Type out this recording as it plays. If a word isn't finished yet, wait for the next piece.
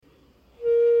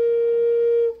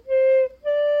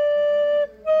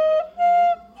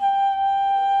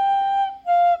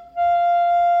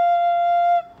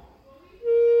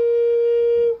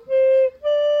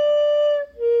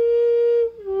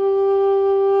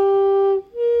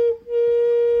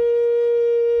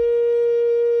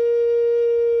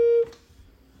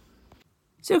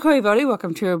Cody Bodie,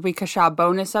 welcome to a Rikasha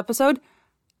bonus episode.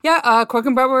 Yeah, Quark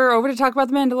and Brett were over to talk about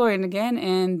The Mandalorian again,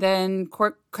 and then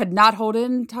Quark could not hold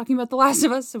in talking about The Last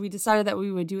of Us, so we decided that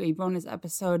we would do a bonus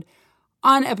episode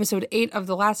on episode 8 of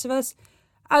The Last of Us.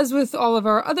 As with all of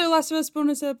our other Last of Us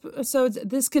bonus episodes,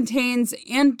 this contains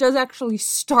and does actually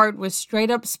start with straight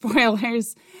up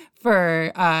spoilers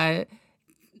for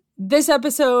this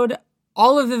episode,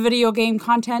 all of the video game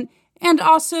content, and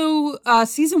also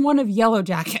season 1 of Yellow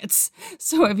Jackets.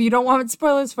 So if you don't want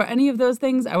spoilers for any of those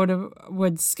things, I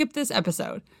would skip this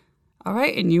episode. All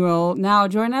right, and you will now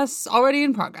join us already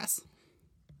in progress.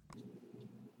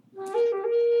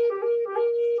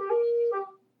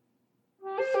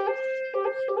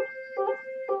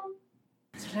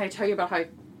 Did I tell you about how I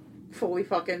fully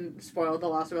fucking spoiled The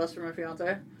Last of Us for my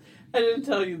fiance? I didn't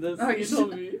tell you this. You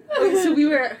told me. So we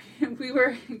were.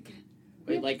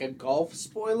 Wait, like a golf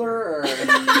spoiler, or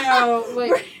No,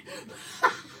 like.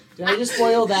 did I just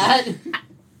spoil that?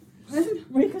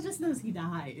 Rika just knows he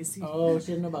dies. Oh, she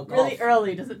didn't know about golf. Really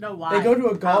early, doesn't know why. They go to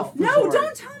a golf. No, resort.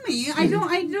 don't tell me. I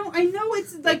know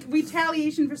it's like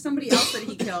retaliation for somebody else that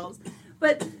he kills.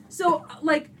 But so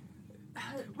like.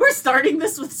 We're starting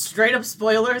this with straight up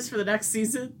spoilers for the next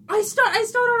season. I start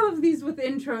all of these with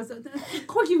intros.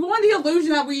 Quark, you've won the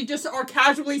illusion that we just are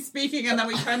casually speaking and then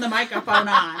we turn the microphone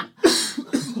on.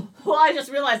 Well, I just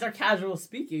realized our casual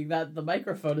speaking that the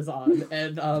microphone is on,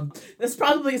 and this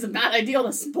probably is a bad idea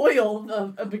to spoil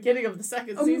the beginning of the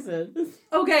second season.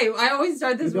 Okay, I always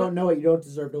start this. You don't know it. You don't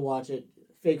deserve to watch it.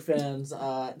 Fake fans.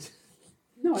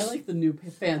 No, I like the new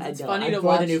fans. It's funny to for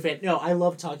watch. the new fan. No, I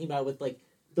love talking about it with like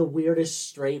the weirdest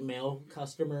straight male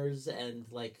customers and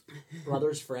like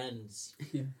brothers' friends.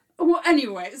 Yeah. Well,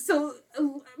 anyway, so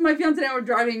my fiance and I were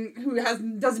driving, who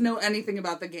doesn't know anything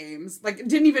about the games. Like,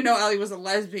 didn't even know Ellie was a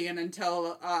lesbian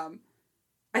until,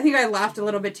 I think I laughed a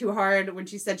little bit too hard when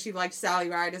she said she liked Sally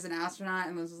Ride as an astronaut,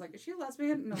 and Liz was like, is she a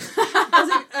lesbian? And I was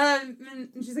like,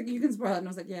 and she's like, you can spoil it, and I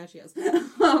was like, yeah, she is.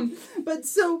 But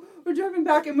so, we're driving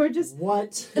back, and we're just...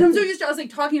 What? And I'm so used to, I was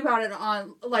like, talking about it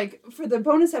on, like, for the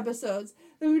bonus episodes,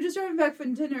 and we were just driving back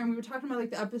from dinner, and we were talking about, like,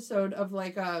 the episode of,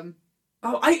 like,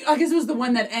 I guess it was the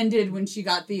one that ended when she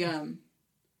got the,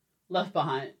 Left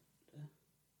Behind.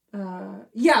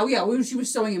 Yeah, when she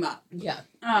was sewing him up. Yeah.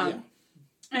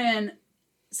 And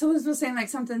so Liz was saying, like,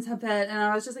 something's happened, and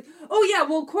I was just like, oh, yeah,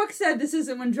 well, Quark said this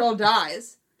isn't when Joel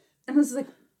dies. And Liz was like,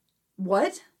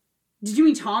 what? Did you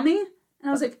mean Tommy? And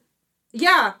I was like,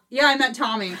 yeah, I meant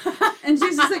Tommy. And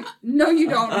she's just like, no, you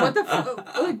don't. What the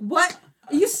like, what?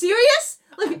 Are you serious?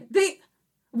 Like,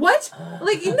 what?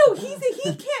 Like, no, he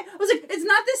can't. I was like, it's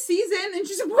not this season. And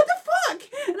she's like, what the fuck?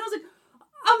 And I was like,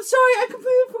 I'm sorry, I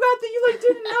completely forgot that you, like,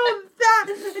 didn't know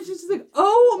that. And she's just like,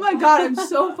 oh my god, I'm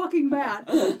so fucking mad.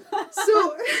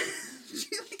 So, she,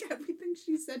 like, everything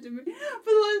she said to me for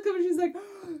the last couple,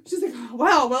 she's like,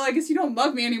 wow, well, I guess you don't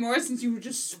love me anymore since you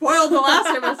just spoiled The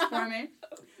Last of Us for me.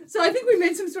 So I think we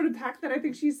made some sort of pact that I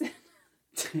think she said,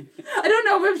 I don't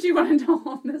know if she wanted to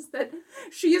hold this, that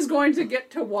she is going to get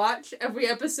to watch every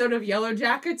episode of Yellow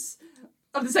Jackets,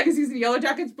 of the second season of Yellow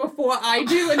Jackets, before I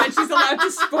do, and then she's allowed to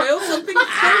spoil something.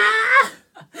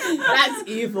 That's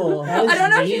evil. That is I don't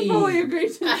know if mean. she fully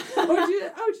agreed to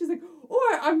she's like,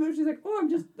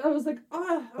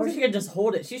 Or she could just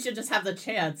hold it. She should just have the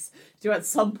chance to, at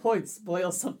some point,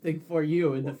 spoil something for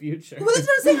you in the future. well, that's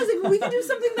what I'm saying. I was like, we can do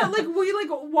something that, like, we, like,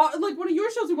 like, one of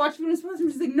your shows we watch, and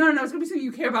she's like, no, it's gonna be something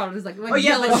you care about. It's like Oh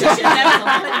yeah, Yellow but she,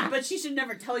 Jackets. but she should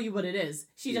never tell you what it is.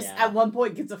 She just, Yeah. at one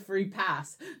point, gets a free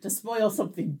pass to spoil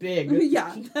something big.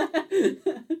 Yeah.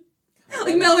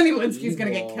 Like, Melanie Linsky's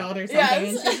gonna get killed or something.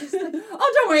 Yes. And she's just like,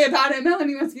 oh, don't worry about it.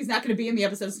 Melanie Linsky's not gonna be in the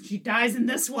episode, so she dies in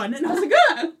this one. And I was like,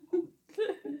 ah!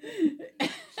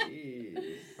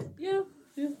 Yeah.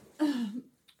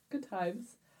 Good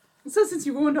times. So since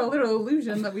you ruined our little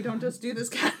illusion that we don't just do this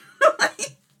kind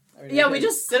Yeah, we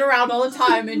just sit around all the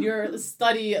time in your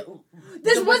study.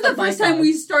 This was the first time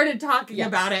we started talking Yes.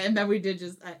 about it, and then we did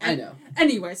just... I know.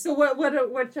 Anyway, so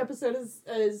what episode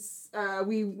is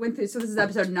we went through? So this is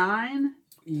episode 9?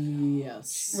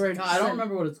 Yes. We're God, I don't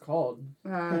remember what it's called.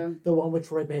 The one with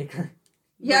Troy Baker.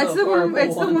 Yeah, it's the one. horrible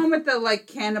It's the one with the, like,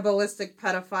 cannibalistic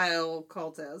pedophile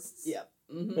cultists. Yep.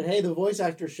 Mm-hmm. But hey, the voice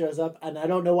actor shows up, and I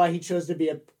don't know why he chose to be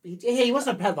he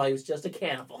wasn't a pedophile, he was just a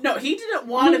cannibal. No, he didn't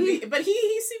want to be, but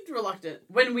he seemed reluctant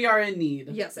when we are in need.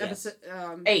 Yes, Yes. episode...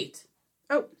 8.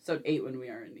 Oh. So 8 when we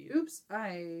are in need. Oops,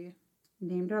 I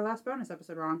named our last bonus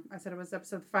episode wrong. I said it was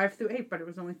episode 5 through 8, but it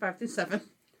was only 5 through 7.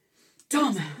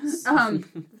 Dumbass.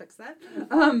 Fix that.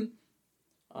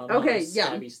 Okay,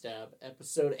 yeah. Stabby Stab,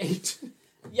 episode 8.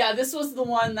 Yeah, this was the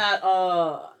one that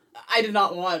I did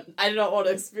not want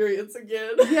to experience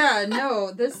again. Yeah,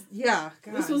 no, God.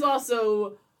 This was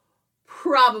also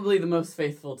probably the most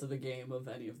faithful to the game of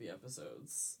any of the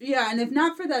episodes. Yeah, and if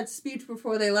not for that speech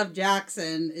before they left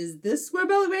Jackson, is this where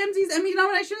Bella Ramsey's Emmy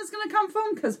nomination is going to come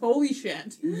from? Because holy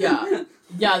shit. Yeah.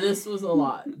 Yeah, this was a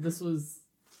lot. This was...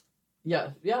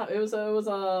 Yeah, it was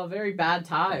a very bad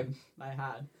time I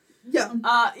had.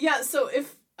 Yeah. So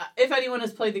if anyone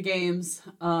has played the games,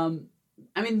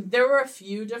 I mean, there were a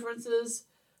few differences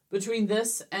between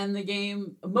this and the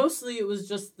game. Mostly it was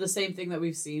just the same thing that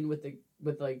we've seen with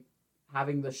like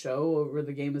having the show over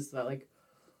the game, is that like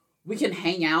we can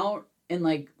hang out and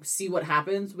like see what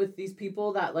happens with these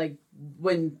people that like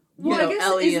when I guess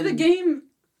Ellie is the game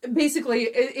basically,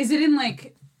 is it in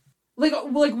like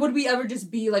would we ever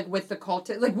just be like with the cult?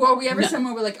 Like were we ever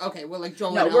somewhere where like, okay, we're like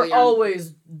Joel and Ellie? No, we're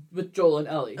always with Joel and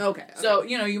Ellie. Okay. So,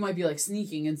 you might be like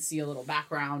sneaking and see a little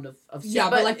background of shit. Yeah,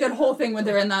 but like that whole thing when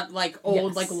they're in that like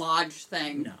old like lodge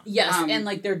thing. No. Yes, and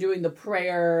like they're doing the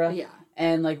prayer. Yeah.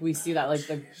 And like we see that like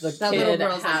the that kid little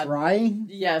girl's had crying.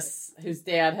 Yes, whose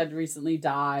dad had recently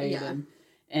died. Yeah.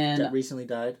 And That recently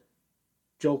died.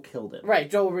 Joel killed him. right,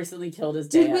 Joel recently killed his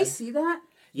dad. Did we see that?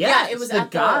 Yeah, it was the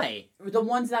at guy. the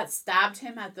ones that stabbed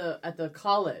him at the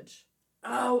college.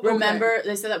 Oh, okay. Remember,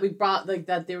 they said that we brought like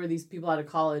that there were these people out of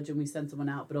college and we sent someone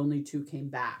out, but only 2 came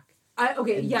back.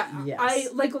 Yes. I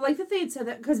like that they had said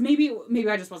that because maybe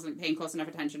I just wasn't paying close enough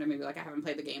attention, or maybe like I haven't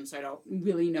played the game, so I don't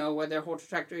really know where their whole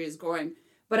trajectory is going.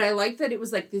 But I like that it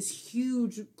was like this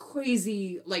huge,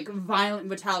 crazy, like violent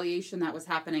retaliation that was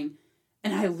happening,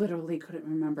 and I literally couldn't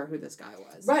remember who this guy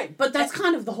was. Right, but that's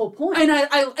kind of the whole point. And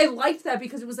I liked that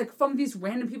because it was like from these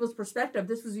random people's perspective,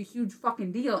 this was a huge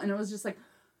fucking deal, and it was just like,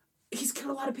 he's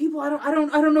killed a lot of people. I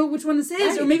don't know which one this is,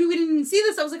 right. or maybe we didn't even see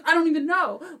this. I was like, I don't even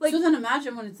know. Like, so then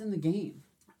imagine when it's in the game.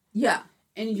 Yeah.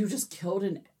 And you just killed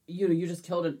an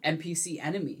NPC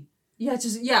enemy.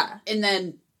 Yeah. And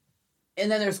then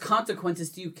there's consequences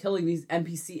to you killing these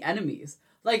NPC enemies.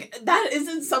 Like, that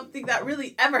isn't something that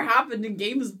really ever happened in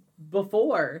games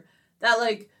before. That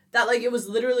it was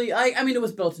literally, I mean, it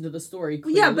was built into the story.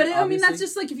 Clearly, yeah, but I mean, obviously. that's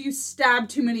just like if you stab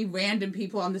too many random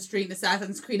people on the street in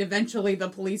Assassin's Creed, eventually the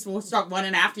police will start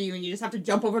running after you and you just have to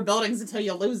jump over buildings until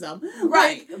you lose them.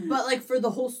 Right. But, like, for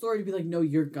the whole story to be like, no,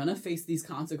 you're gonna face these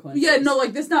consequences. Yeah, no,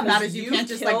 like, this not matters. You can't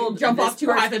just, like, jump off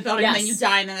too high of a building and then you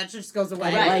die and then that just goes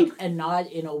away. Right. And not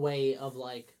in a way of,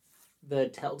 like, the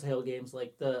Telltale games,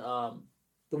 like the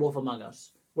Wolf Among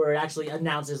Us, where it actually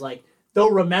announces, like,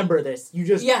 they'll remember this. You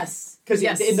just... Yes. Because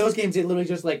in those games, it literally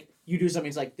just, like, you do something,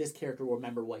 it's like, this character will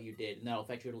remember what you did, and that'll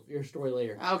affect your story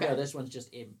later. Okay. Yeah, this one's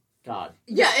just God.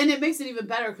 Yeah, and it makes it even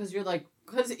better because you're like...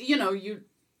 Because, I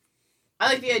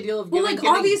like the idea of well, like,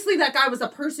 obviously that guy was a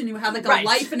person who had, like, a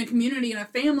life and a community and a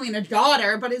family and a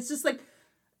daughter, but it's just, like...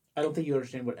 I don't think you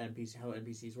understand how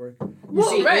NPCs work.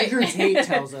 Andrew Tate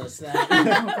tells us that.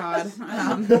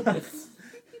 Oh, God.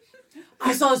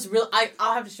 I saw this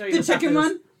I'll have to show you The chicken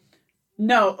one?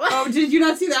 No. Oh, did you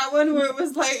not see that one where it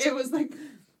was like it was that,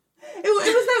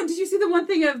 did you see the one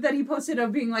thing that he posted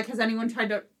of being like, has anyone tried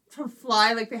to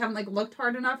fly, like they haven't like looked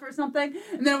hard enough or something?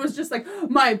 And then it was just like,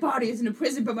 my body is in a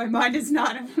prison but my mind is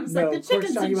not. And it was like, the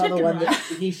chicken's talking about the one that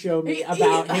he showed me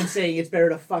about him saying it's better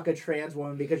to fuck a trans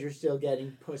woman because you're still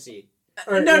getting pussy.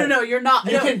 No, you're not.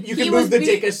 You can move the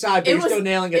dick aside, but you're still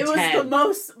nailing a 10. It was the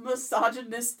most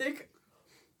misogynistic,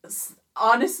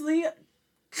 honestly,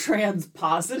 trans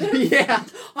positive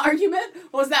argument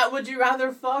was that would you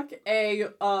rather fuck a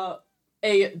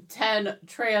 10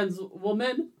 trans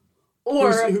woman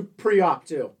or pre-op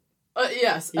too?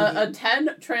 Yes, a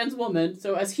 10 trans woman.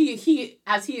 So as he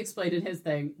explained in his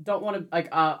thing, don't want to like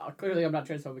clearly I'm not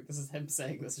transphobic. This is him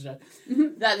saying this shit.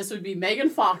 That this would be Megan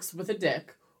Fox with a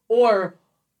dick or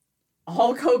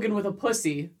Hulk Hogan with a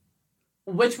pussy.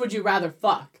 Which would you rather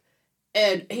fuck?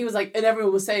 And he was like, and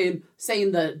everyone was saying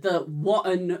the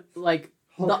one, like,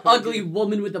 the ugly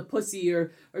woman with a pussy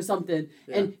or something.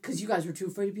 Yeah. And because you guys were too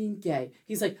afraid of being gay.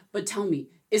 He's like, but tell me,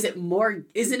 isn't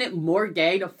it more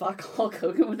gay to fuck Hulk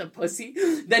Hogan with a pussy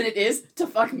than it is to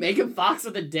fuck Megan Fox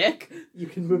with a dick? You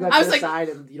can move that to the side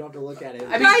and you don't have to look at it.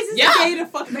 I mean, guys, is it gay to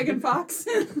fuck Megan Fox?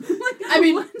 I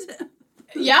mean...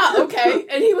 Yeah, okay.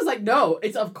 And he was like, no,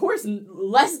 it's of course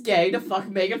less gay to fuck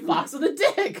Megan Fox with a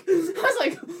dick. I was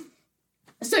like...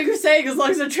 So you're saying as long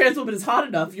as a trans woman is hot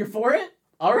enough, you're for it?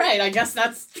 All right, I guess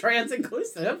that's trans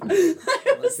inclusive.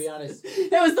 Let's be honest.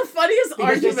 It was the funniest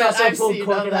argument I've seen.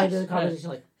 The conversation,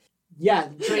 like, yeah,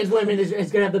 trans women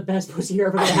is gonna have the best pussy you're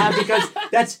ever gonna have because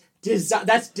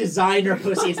that's designer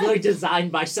pussy. It's literally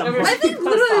designed by someone. I think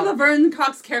literally Laverne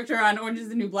Cox's character on Orange is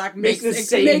the New Black makes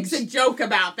a joke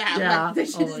about that. Yeah. Like,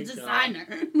 this shit is designer.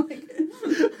 Like,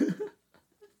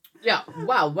 Yeah.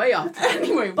 Wow. Way off. track.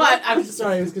 Anyway, but I'm just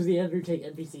Sorry, it was because the Undertake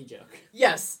NPC joke.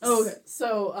 yes. Oh, okay.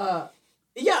 So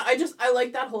yeah, I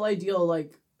like that whole ideal,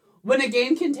 like when a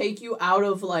game can take you out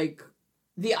of like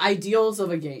the ideals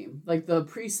of a game, like the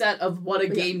preset of what a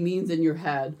game means in your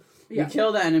head. Yeah. You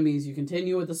kill the enemies, you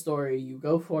continue with the story, you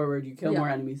go forward, you kill Yeah. more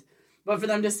enemies. But for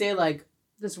them to say like,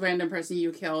 this random person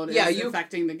you killed is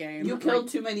affecting the game. you killed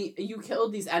too many, you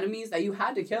killed these enemies that you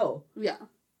had to kill. Yeah.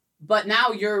 But now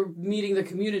you're meeting the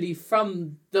community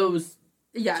from those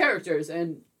Yeah. characters,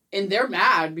 and they're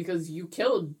mad because you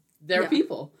killed their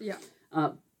people. Yeah.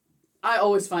 I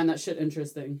always find that shit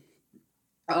interesting.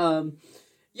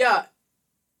 Yeah,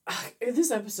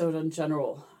 this episode in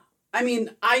general, I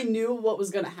mean, I knew what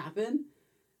was going to happen.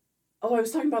 Oh, I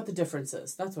was talking about the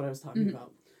differences. That's what I was talking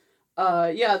about.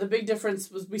 Yeah, the big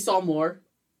difference was we saw more.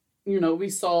 You know, we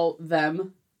saw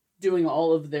them doing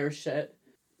all of their shit.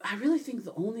 I really think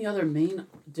the only other main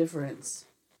difference...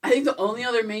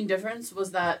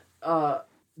 was that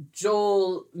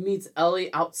Joel meets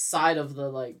Ellie outside of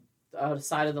the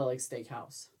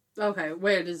steakhouse. Okay,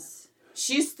 where does...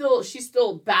 She's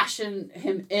still bashing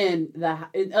him in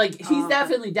he's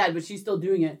definitely dead, but she's still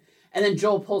doing it. And then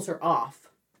Joel pulls her off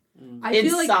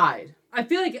inside. I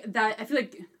feel like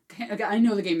I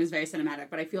know the game is very cinematic,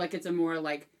 but I feel like it's a more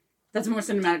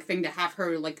cinematic thing to have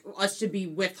her like us to be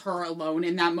with her alone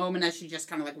in that moment as she just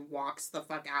kind of like walks the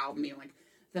fuck out and being like,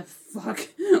 the fuck,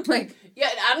 like yeah,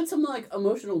 it added some like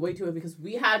emotional weight to it because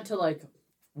we had to like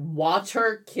watch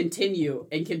her continue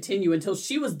until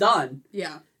she was done.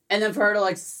 Yeah. And then for her to,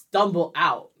 like, stumble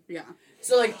out. Yeah.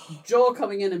 So, like, Joel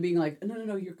coming in and being like,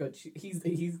 no, you're good. He's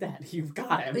dead. You've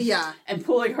got him. Yeah. And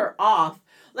pulling her off.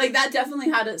 Like, that definitely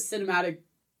had a cinematic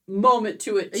moment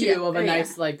to it, too, of a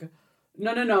nice, like,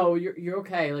 no, you're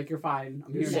okay. Like, you're fine.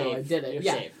 I'm You're here safe. now. I did it. You're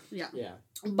yeah. safe. Yeah. Yeah.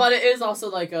 But it is also,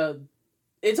 like,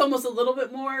 it's almost a little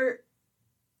bit more...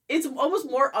 It's almost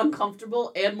more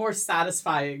uncomfortable and more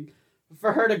satisfying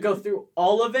for her to go through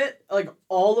all of it, like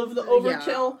all of the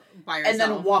overkill, by herself. and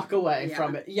then walk away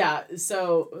from it. Yeah,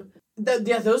 so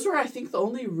those were I think the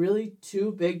only really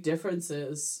two big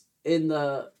differences in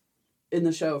the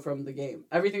show from the game.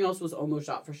 Everything else was almost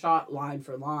shot for shot, line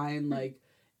for line, like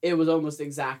it was almost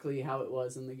exactly how it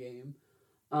was in the game.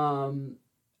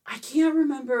 I can't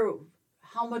remember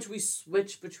how much we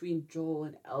switched between Joel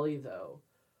and Ellie though,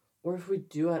 or if we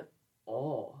do at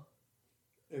all.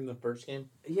 In the first game?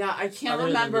 Yeah, I can't Other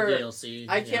than the remember. DLC,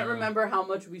 I can't remember how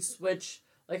much we switch.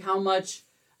 Like how much.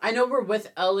 I know we're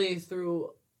with Ellie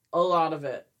through a lot of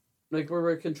it. Like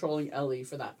we're controlling Ellie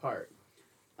for that part.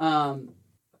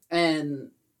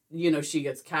 And you know she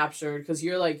gets captured because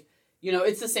you're like, you know,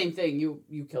 it's the same thing.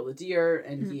 You kill the deer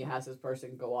and he has his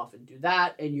person go off and do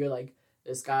that, and you're like,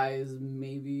 this guy is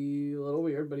maybe a little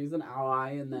weird, but he's an ally,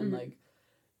 and then like.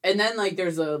 And then, like,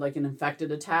 there's an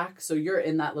infected attack, so you're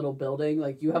in that little building,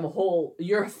 like,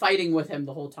 you're fighting with him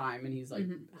the whole time, and he's, like,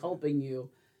 helping you.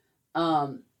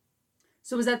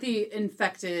 So was that the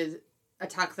infected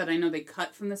attack that I know they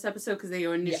cut from this episode, because they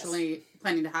were initially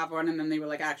planning to have one, and then they were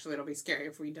like, actually, it'll be scary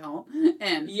if we don't,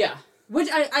 and... Yeah. Which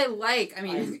I like, I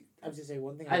mean... I was going to say,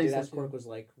 one thing I did ask Quirk was,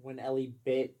 like, when Ellie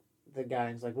bit the guy,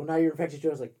 and was like, well, now you're infected too,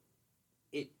 I was like,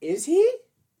 is he?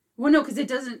 Well, no, because it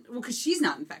doesn't... Well, because she's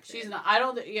not infected. She's not... I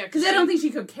don't... Yeah. Because I don't think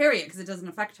she could carry it, because it doesn't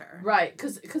affect her. Right,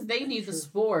 because they need the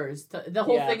spores. The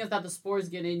whole thing is that the spores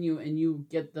get in you, and you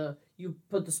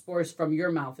put the spores from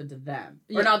your mouth into them.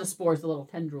 Or not the spores, the little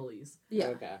tendrilies. Yeah.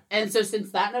 Okay. And so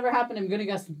since that never happened, I'm going to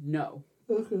guess no.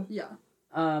 Okay. Yeah.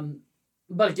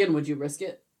 But again, would you risk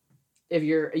it? If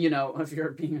you're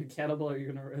being a cannibal, are you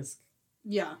going to risk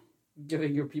Yeah.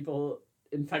 giving your people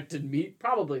infected meat?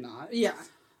 Probably not. Yeah.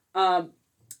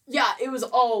 Yeah, it was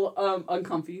all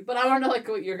uncomfy, but I want to know, like,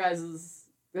 what your guys'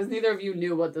 because neither of you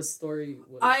knew what the story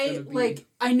was gonna be.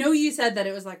 I know you said that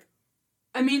it was like,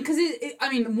 I mean, because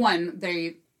one,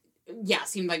 they,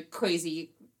 seemed like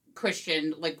crazy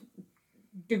Christian, like,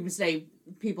 doomsday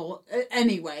people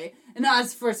anyway, and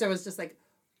as first I was just like,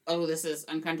 oh, this is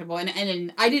uncomfortable,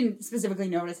 and I didn't specifically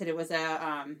notice that it was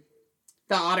the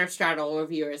Otter Straddle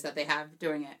reviewers that they have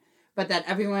doing it, but that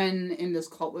everyone in this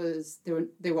cult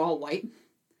they were all white.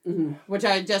 Mm-hmm. Which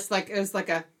I just like, it was like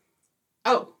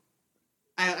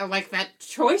I like that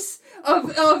choice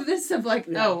of this, of like,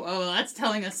 oh, that's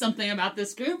telling us something about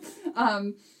this group.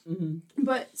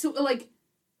 But, so, like,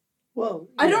 well,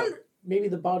 I don't... Maybe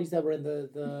the bodies that were in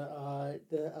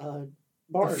the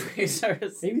barn.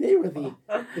 Freezers. Maybe they were the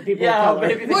people Yeah, of color.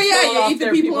 maybe they Well, yeah, off the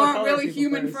their people people of aren't color really people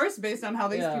human first. based on how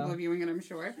these people are viewing it, I'm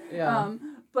sure. Yeah.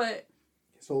 But...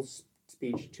 His whole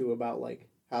speech, too, about, like,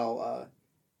 how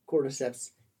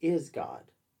Cordyceps is God.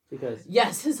 Because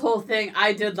Yes, his whole thing.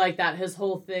 I did like that. His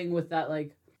whole thing with that,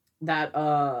 like, that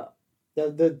the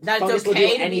fungus it's will do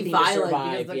okay to be anything to violent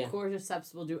survive. because the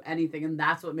cordyceps will do anything, and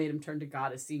that's what made him turn to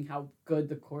God, is seeing how good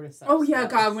the cordyceps Oh yeah,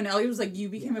 was. God, when Ellie was like, you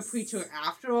became Yes. a preacher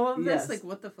after all of this? Yes. Like,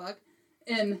 what the fuck?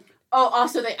 And Oh,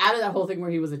 also, they added that whole thing where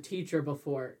he was a teacher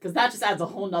before, because that just adds a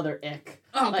whole nother ick.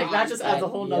 oh Like, God. that just adds a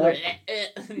whole Yep.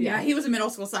 nother Yeah, he was a middle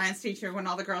school science teacher when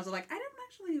all the girls are like, I don't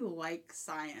actually like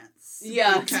science.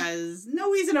 Yeah. Because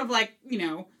no reason of like, you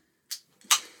know,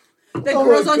 that Oh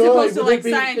girls my aren't God, supposed to would it like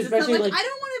be- science. It's not especially, like, like- I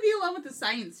don't want to be alone with the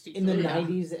science teacher. in the Yeah.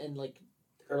 90s and like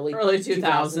early Early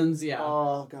 2000s, yeah.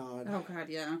 Oh god. Oh God,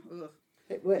 yeah. Ugh.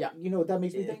 Hey, wait, Yeah. you know what that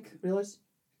makes me think? Realize?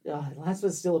 Last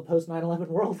was still a post 9/11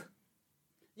 world.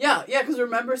 Yeah, because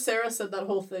remember Sarah said that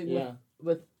whole thing Yeah.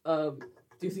 with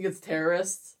do you think it's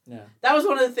terrorists? Yeah. That was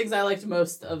one of the things I liked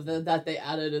most of that they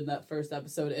added in that first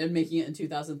episode and making it in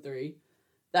 2003.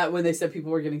 That when they said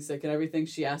people were getting sick and everything,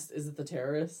 she asked, "Is it the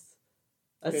terrorists?"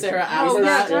 That Yes. Sarah asked Oh yeah,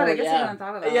 that. God, I guess I Yeah. hadn't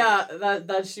thought of that. Yeah,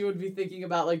 that she would be thinking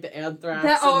about like the anthrax.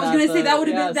 That, oh, I and was gonna say that would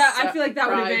have yes, been that. I feel like that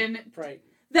would have right. been Right.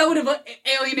 that would have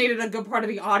alienated a good part of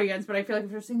the audience. But I feel like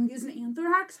if you're saying like, isn't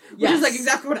anthrax, which Yes. is like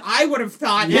exactly what I would have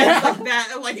thought. Yeah. As, like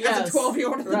that, like as Yes. a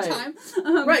 12-year-old at the Right.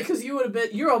 time. Right, because you would have been.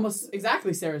 You're almost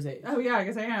exactly Sarah's age. Oh yeah, I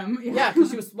guess I am. Yeah, because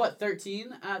she was what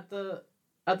 13 at the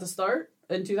start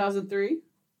in 2003.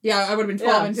 Yeah, I would have been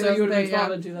 12 in so you would have been 2003.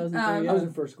 12 in 2003. Um, I was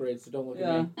in first grade, so don't look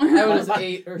Yeah, at me. I was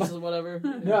 8 or whatever.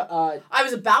 No, I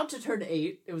was about to turn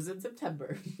 8. It was in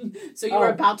September, so you were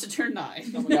Oh. about to turn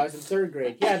 9. oh my god, I was in third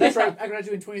grade. Yeah, that's right. I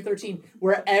graduated in 2013,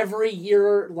 where every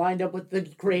year lined up with the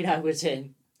grade I was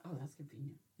in. Oh, that's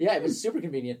convenient. Yeah, it was super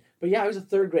convenient. But yeah, I was a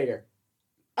third grader.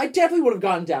 I definitely would have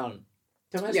gone down.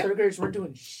 Dumbass Yeah. third graders weren't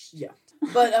doing Yeah.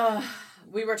 But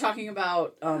we were talking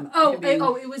about him being-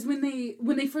 it was when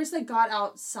they first like got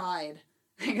outside.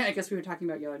 I guess we were talking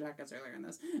about Yellow Jackets earlier in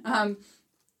this.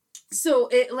 So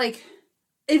it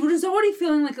was already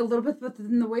feeling like a little bit, but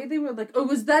then the way they were like, it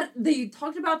was that they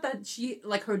talked about that she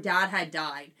like her dad had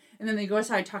died, and then they go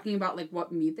aside talking about like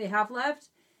what meat they have left,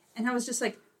 and I was just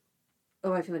like,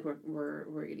 oh, I feel like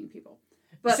we're eating people.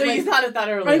 But so like, you thought it that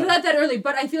early. I on. thought that early,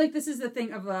 but I feel like this is the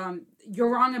thing of you're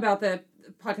wrong about the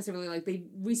podcast I really like. They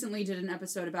recently did an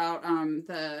episode about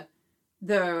the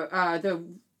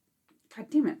God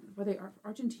damn it, were they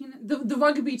Argentina? The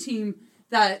rugby team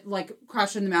that like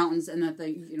crashed in the mountains and that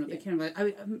they they can't.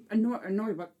 I'm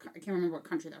annoyed, but I can't remember what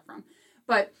country they're from.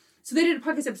 But so they did a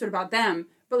podcast episode about them,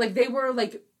 but like they were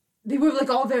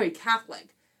all very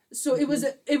Catholic. So it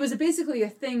was basically a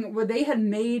thing where they had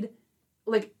made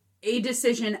like a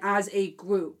decision as a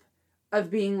group of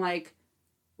being like,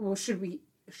 well, should we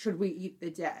eat the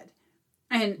dead?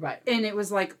 And Right. and it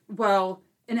was like, well,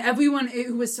 and everyone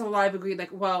who was still alive agreed, like,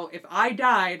 well, if I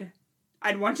died,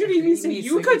 I'd want you to eat me so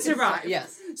you could survive.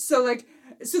 Yes. So then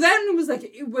it was like,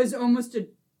 it was almost a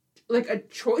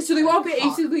choice. So they were all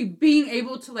basically being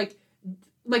able to like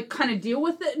kind of deal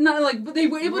with it. Not like, but they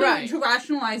were able Right. to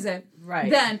rationalize it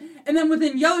Right. then. And then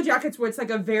within Yellow Jackets, where it's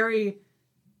like a very,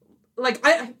 like,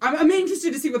 I'm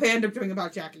interested to see what they end up doing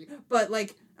about Jackie. But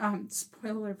like,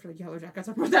 spoiler alert for Yellow Jackets.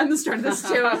 I put that in the start of this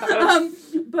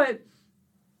too. But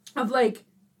of like,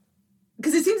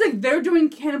 because it seems like they're doing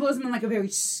cannibalism in like a very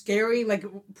scary, like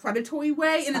predatory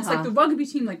way, and it's like the rugby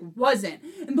team like wasn't,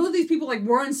 and both of these people like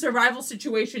were in survival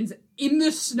situations in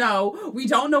the snow. We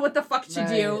don't know what the fuck to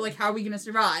do. Right. Like, how are we gonna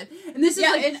survive? And this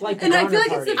is Like and the I feel Donner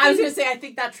like it's the Party. I was thing- gonna say I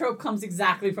think that trope comes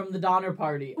exactly from the Donner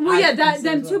Party. well, yeah, I that think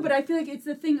them so, too. so. But I feel like it's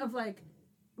the thing of like,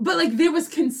 but like there was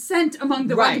consent among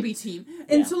the Right. rugby team,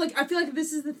 and Yeah. so like I feel like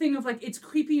this is the thing of like it's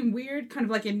creepy and weird, kind of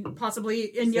like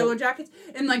possibly in So- Yellow Jackets,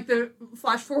 and like the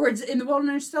flash forwards in the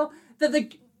Wilderness still that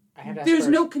like I have to ask there's first.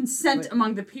 no consent Wait.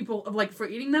 among the people of like for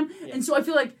eating them, Yeah. and so I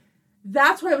feel like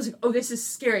that's why I was like, oh, this is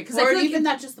scary because I Or feel like even if-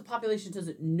 that just the population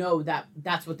doesn't know that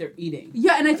that's what they're eating.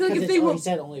 yeah, and I feel like Because if it's they were. only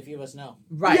said only a few of us know.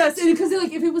 Right. Yes, because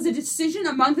like if it was a decision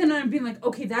among them, and being like,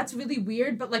 okay, that's really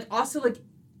weird, but like also like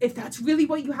if that's really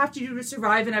what you have to do to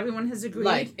survive, and everyone has agreed,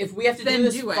 Like, if we have to Then do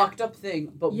this do it. fucked up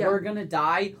thing, but Yeah. we're gonna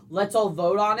die, let's all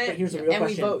vote on it, But here's the real and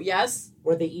question. we vote yes.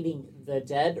 Were they eating the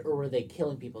dead or were they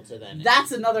killing people to then?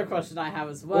 That's another question I have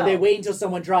as well. Were they waiting until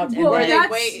someone dropped and well, Or then they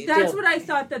that's wait that's till- what I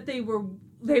thought that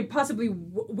they possibly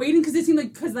waiting because it seemed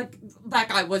like that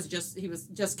guy was just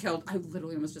killed. I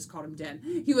literally almost just called him dead.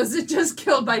 He was just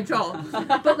killed by Joel.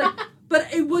 But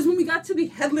it was when we got to the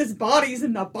headless bodies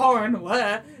in the barn.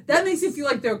 That makes it feel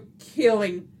like they're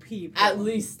killing people. At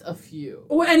least a few.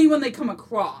 Or anyone they come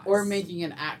across. Or making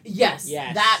an act. Yes.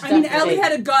 Yes. That. I mean, definitely. Ellie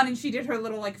had a gun and she did her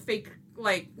little like fake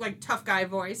like tough guy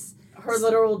voice. her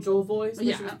literal Joel voice when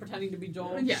she Yeah. was pretending to be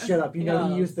Joel. Yeah. Shut up. You know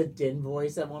Yeah. he used the Din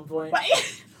voice at one point?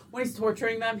 when he's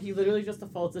torturing them, he literally just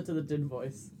defaults it to the Din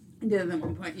voice. I did at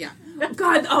one point, yeah.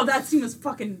 God, oh, that scene was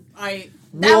fucking...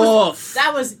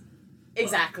 That was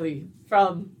exactly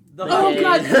from the... Oh, Yeah.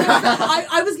 God.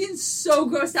 I was getting so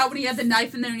grossed out when he had the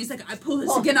knife in there, and he's like, I pull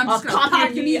this again, I'm just going to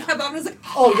pop your kneecap out. I was like...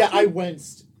 Oh, yeah, I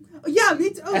winced. Yeah,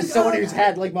 me too. As someone who's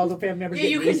had, like, multiple family members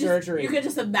get knee surgery. You can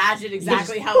just imagine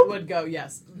exactly how it would go,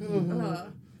 yes.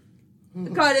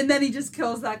 God, and then he just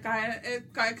kills that guy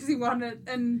because he wanted,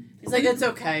 and... He's like, it's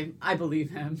okay, I believe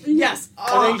him. Yes.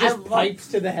 And then he just I pipes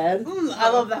to the head. I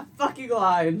love that fucking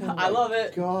line. Oh I love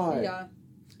it. God. Yeah.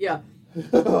 Yeah.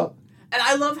 And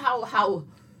I love how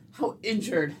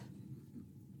injured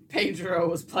Pedro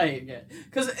was playing it.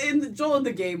 Because in Joel in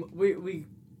the game, we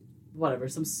whatever,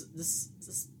 this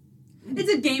It's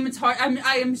a game, it's hard,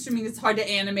 I am assuming it's hard to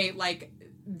animate, like,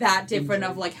 that different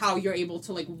of, like, how you're able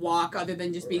to, like, walk other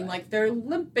than just being, like, they're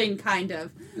limping, kind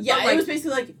of. yeah, But, like, it was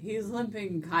basically like, he's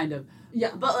limping, kind of.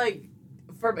 Yeah. But, like,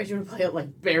 for Pedro to play it,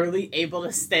 like, barely able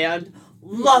to stand,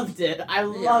 loved it. I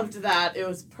loved that. It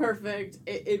was perfect.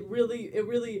 It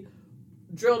really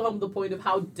drilled home the point of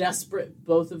how desperate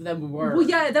both of them were. Well,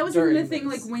 yeah, that was even the during thing,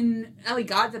 this. like, when Ellie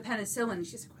got the penicillin,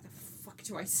 she's like, where the fuck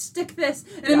do I stick this?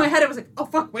 And in my head, I was like, oh,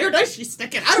 fuck, where does she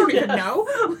stick it? I don't even know.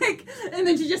 Like, and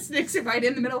then she just sticks it right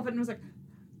in the middle of it and was like,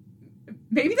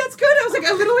 maybe that's good. I was like,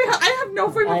 I have no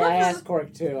frame of I reference. asked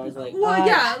Cork, too. I was like, Well,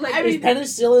 yeah, like, is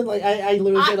penicillin, like, I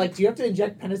literally said, like, do you have to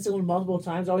inject penicillin multiple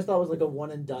times? I always thought it was, like, a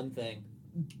one-and-done thing.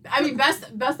 I mean,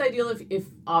 best ideal if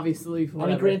obviously, whatever. I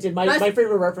mean, granted, my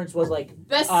favorite reference was, like,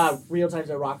 Real Times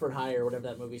at Rockford High or whatever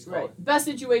that movie's called. Right. Best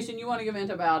situation, you want to give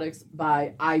antibiotics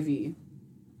by IV.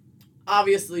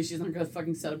 Obviously, she's not going to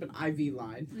fucking set up an IV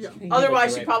line. Yeah.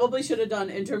 Otherwise, she probably should have done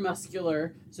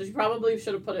intermuscular. So she probably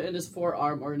should have put it in his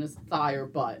forearm or in his thigh or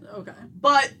butt. Okay.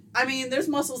 But I mean, there's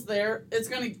muscles there.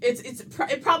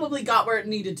 It probably got where it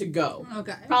needed to go.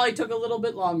 Okay. Probably took a little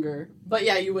bit longer, but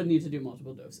yeah, you would need to do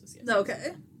multiple doses. Yes.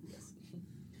 Okay.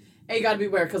 And you got to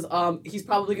beware because he's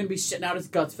probably going to be shitting out his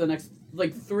guts for the next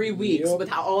like 3 weeks with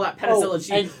how all that penicillin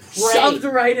she shoved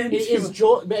right into. Is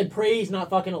Joel and pray he's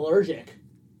not fucking allergic.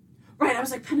 Right, I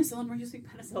was like, penicillin, we're using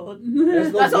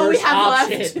penicillin. That's all we worst have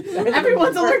option. left.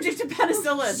 Everyone's allergic to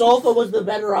penicillin. Sulfa was the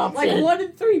better option. Like 1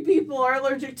 in 3 people are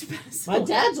allergic to penicillin. My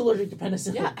dad's allergic to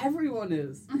penicillin. Yeah, everyone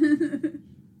is.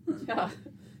 Yeah.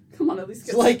 Come on, at least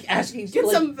It's like asking, get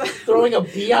like, some, throwing a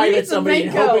beehive at somebody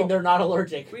and Vanco. hoping they're not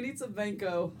allergic. We need some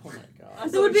Vanco. Oh my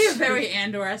god. It would be a very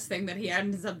Andor-esque thing that he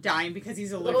ends up dying because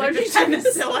he's allergic to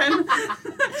penicillin.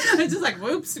 It's just like,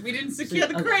 whoops, we didn't secure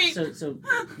the crate. So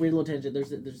weird little tangent.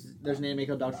 There's an anime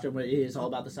called Doctor Stone where it is all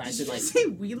about the science Did of you like. say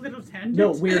wee little tangent?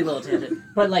 No, weird little tangent.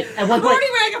 But like at one I'm point.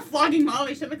 already wearing a flogging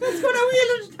Molly shirt. Like, let's go to a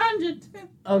wee little tangent.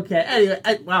 Okay. Anyway,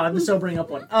 wow, I'm sobering up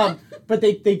one. But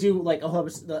they do like the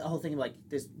whole thing of like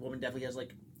this woman definitely has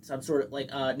like some sort of like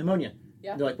pneumonia.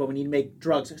 Yeah. They're like, well, we need to make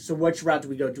drugs. So which route do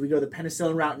we go? Do we go the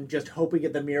penicillin route and just hope we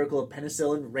get the miracle of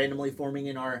penicillin randomly forming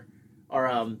in our what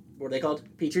are they called?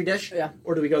 Petri dish? Yeah.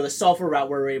 Or do we go the sulfur route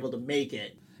where we're able to make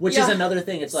it? Which is another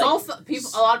thing. It's like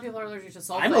sulfa. A lot of people are allergic to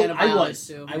sulfa antibiotics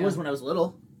too. I was when I was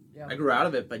little. Yeah. I grew out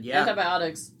of it, but yeah.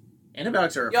 Antibiotics.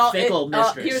 Antibiotics are Y'all, a fickle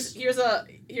mistress. Here's a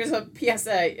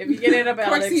PSA. If you get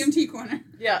antibiotics, Cork CMT corner.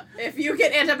 yeah, if you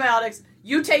get antibiotics,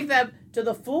 you take them to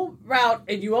the full route,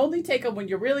 and you only take them when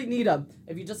you really need them.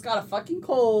 If you just got a fucking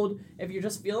cold, if you're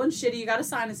just feeling shitty, you got a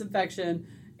sinus infection,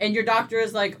 and your doctor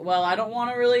is like, well, I don't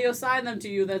want to really assign them to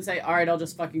you, then say, all right, I'll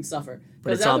just fucking suffer.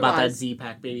 But it's all about that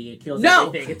Z-Pack, baby. It kills No!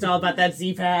 everything. It's all about that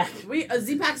Z-Pack.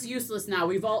 Z-Pack's useless now.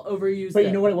 We've all overused it. But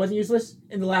you know what? It wasn't useless?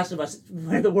 In The Last of Us,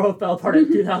 when the world fell apart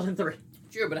in 2003.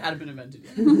 True, but it hadn't been invented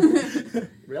yet.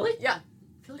 Really? Yeah.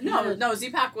 No,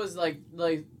 Z-Pack was like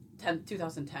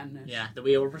 2010-ish. Yeah, that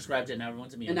we overprescribed it and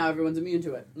everyone's immune. And now everyone's immune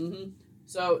to it.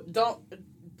 So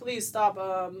please stop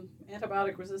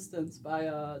antibiotic resistance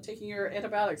by taking your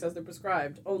antibiotics as they're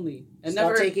prescribed only, and Stop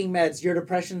never taking meds. Your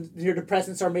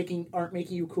depressants aren't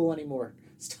making you cool anymore.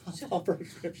 Stop all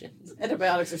prescriptions.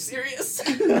 Antibiotics are serious.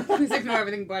 Please ignore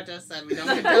everything Bart just said. We don't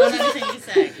condone anything he's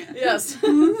saying. Yes.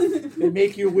 They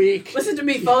make you weak. Listen to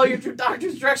me. Follow your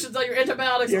doctor's directions on your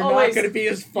antibiotics. You're always. not going to be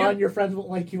as fun. Your friends won't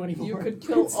like you anymore. You could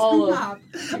kill all of. Stop.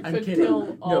 You I'm could kidding.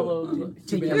 kill all No, of.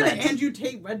 take You're your gonna meds. Andrew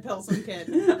Tate red pill some kid.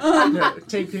 No,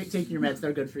 take your meds.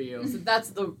 They're good for you. So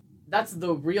that's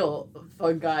the real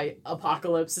fungi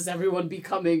apocalypse. Is everyone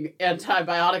becoming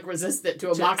antibiotic resistant to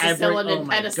amoxicillin and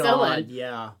penicillin? God,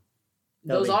 yeah.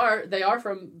 They are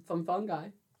from fungi.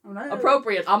 Right.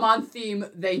 Appropriate. I'm on theme.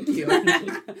 Thank you.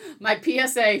 My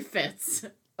PSA fits.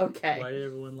 Okay. Why did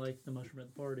everyone like the mushroom at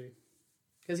the party?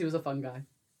 Because he was a fun guy.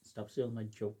 Stop stealing my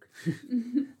joke.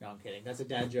 No, I'm kidding. That's a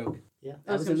dad joke. Yeah.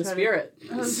 That was in the try to- spirit.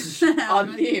 I was-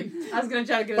 On theme. I was gonna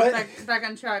try to get But- us back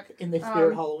on track. In the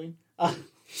spirit Um, Halloween.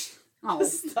 Oh,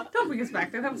 don't bring us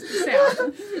back there. That was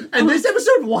sad. And this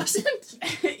episode wasn't.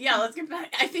 Yeah, let's get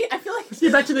back. I feel like Let's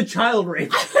get back to the child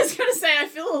rape. I was gonna say I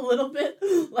feel a little bit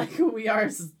like we are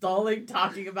stalling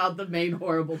talking about the main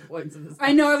horrible points of this.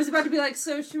 I know. I was about to be like,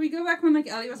 so should we go back when like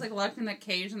Ellie was like locked in that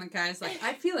cage and the guy's like,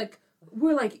 I feel like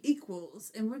we're like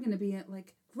equals and we're gonna be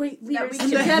like great leaders we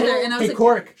together. can- And I was Hey, like,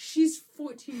 Cork. she's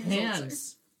 14 years old.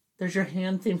 Hands. There's your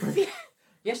hand theme for the.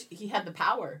 Yes, he had the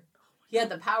power. He had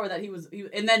the power that he was,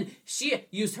 and then she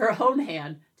used her own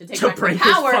hand to take To back the break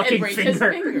his power and fucking break his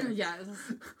finger. finger. Yes.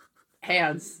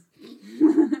 Hands.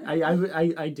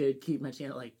 I did keep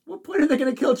mentioning it. Like, what point are they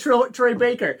going to kill Troy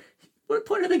Baker? What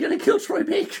point are they going to kill Troy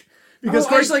Baker? Because Oh,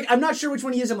 Corey's like, I'm not sure which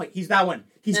one he is. I'm like, he's that one.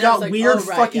 He's And I was got like, weird oh,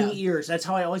 right, fucking yeah. ears. That's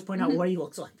how I always point out what he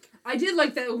looks like. I did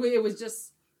like that it was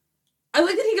just. I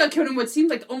like that he got killed in what seemed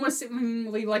like almost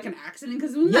seemingly like an accident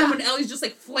because Yeah. when Ellie's just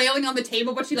like flailing on the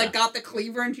table, but she like got the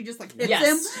cleaver and she just like hits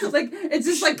Yes. him. Like it's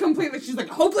just like completely. She's like,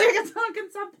 hopefully I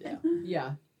get something.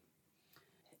 Yeah.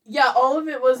 Yeah, all of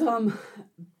it was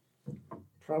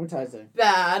Traumatizing.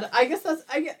 bad. I guess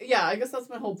that's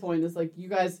my whole point. Is like you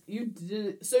guys, you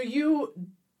didn't. So you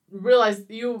realized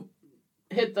you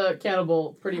hit the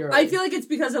cannibal pretty early. I feel like it's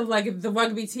because of like the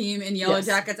rugby team and Yellow Yes.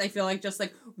 Jackets. I feel like just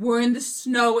like we're in the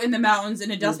snow in the mountains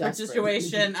in a desperate desperate.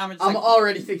 situation. I'm just I'm like,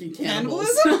 already thinking cannibals.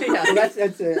 Cannibalism? Yeah. Well, that's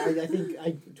I think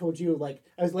I told you, like,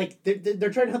 I was like, they're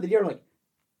trying to hunt the deer. I'm like,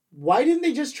 why didn't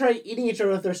they just try eating each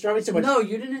other if they're starving so much? No,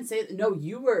 you didn't say. No,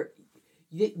 you were.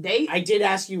 They. I did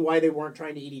ask you why they weren't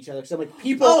trying to eat each other. Because I'm like,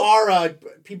 people Oh. are,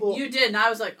 people... You did, and I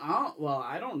was like, oh, well,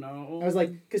 I don't know. I was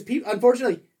like, because people,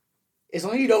 unfortunately, as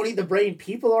long as you don't eat the brain,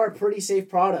 people are a pretty safe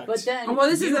product. but then. well,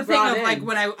 this is you the thing brought of like in-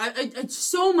 when I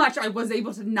so much I was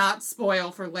able to not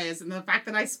spoil for Liz, and the fact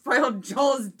that I spoiled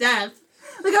Joel's death.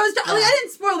 Like I was, like I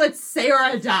didn't spoil that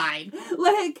Sarah died.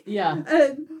 Like, Yeah,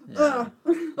 but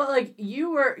like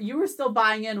you were still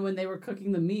buying in when they were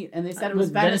cooking the meat, and they said it was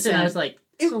venison. I was like,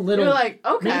 it's a little. You're like,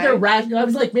 okay. Maybe they're rationing. I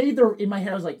was like, maybe they're in my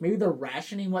head. I was like, maybe they're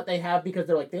rationing what they have because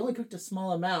they're like they only cooked a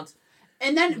small amount.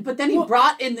 And then, but then he Well-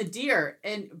 brought in the deer,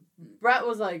 and Brett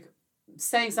was like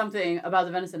saying something about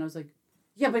the venison. I was like,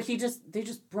 yeah, but they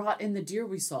just brought in the deer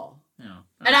we saw, No.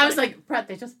 and I was like, Brett,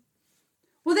 they just.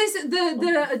 well, they said the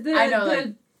I know, the,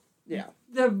 like- Yeah.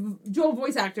 The Joel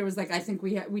voice actor was like, I think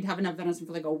we'd have enough venison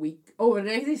for like a week. Oh,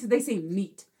 they say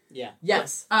meat. Yeah.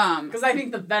 Yes, Um, because I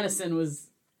think the venison was.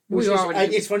 Which we is,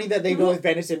 already. it's funny that they go with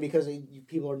venison because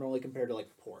people are normally compared to, like,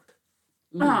 pork.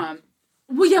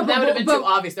 Well, yeah, that would have been but, too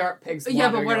obvious. There aren't pigs.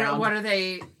 Yeah, but wandering around. what are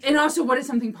they? And also, what is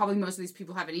something probably most of these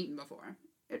people haven't eaten before?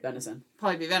 venison?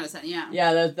 Probably be venison. Yeah.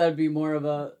 Yeah, that'd be more of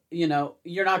a, you're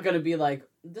not gonna be like,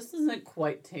 this doesn't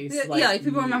quite taste Yeah, like. like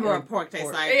people meat remember or what pork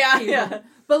tastes like. Yeah, People- yeah.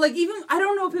 But like even I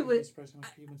don't know if it was Surprised how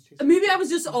much humans taste maybe I was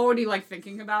just already like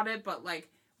thinking about it, but like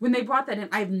when they brought that in,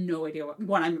 I have no idea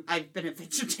what I've been a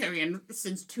vegetarian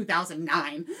since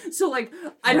 2009, so like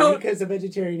I don't. Because the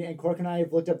vegetarian and Cork and I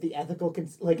have looked up the ethical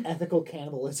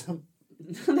cannibalism.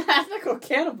 The ethical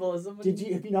cannibalism. Have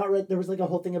you not read? There was like a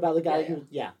whole thing about the guy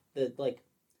Yeah, who, the like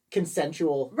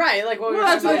consensual. Right, like what we Well, were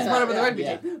that's what talking it's about. brought up with the rugby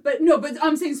yeah. team. But no, but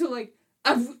I'm saying so like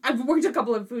I've worked a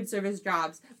couple of food service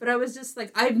jobs, but I was just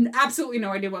like I have absolutely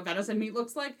no idea what venison meat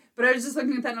looks like. But I was just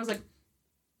looking at that and I was like,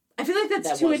 I feel like that's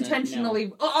That too wasn't,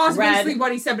 intentionally. Obviously, Red.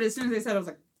 what he said, but as soon as they said, it, I was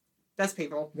like, that's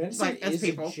people. Venison Like that's is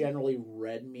people. generally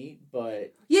red meat,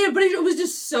 but Yeah, but it was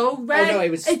just so red. no, it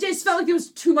was- It just felt like there was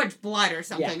too much blood or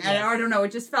something. Yeah. I don't know.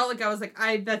 It just felt like I was like,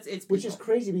 it's which people. is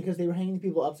crazy because they were hanging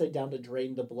people upside down to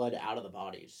drain the blood out of the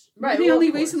bodies. Right, We well, only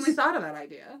of course. recently thought of that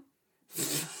idea.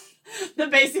 The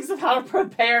basics of how to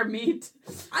prepare meat.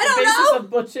 I The don't know. basics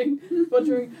of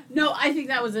butchering. No, I think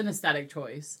that was an aesthetic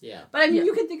choice. Yeah. But I mean, Yeah.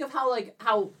 you can think of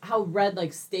how red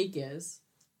like steak is.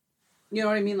 You know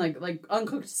what I mean? Like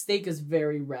uncooked steak is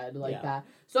very red like Yeah. that.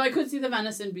 So I could see the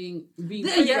venison being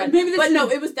Yeah, pretty yeah, red. maybe But that's no,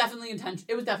 the- it was definitely intention.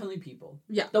 It was definitely people.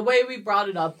 Yeah. The way we brought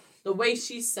it up, the way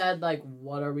she said like,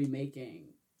 "What are we making?"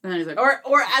 And then he's like,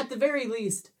 Or at the very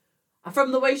least,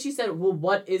 from the way she said, "Well,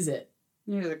 what is it?"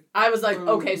 he's like, I was like,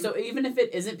 okay, so even if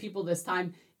it isn't people this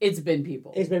time, it's been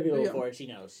people. It's been people Yeah. before, and she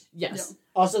knows. Yes.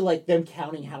 Also, like them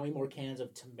counting how many more cans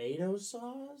of tomato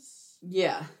sauce.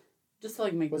 Yeah. Just to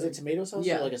like make Was the- it tomato sauce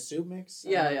Yeah. or like a soup mix?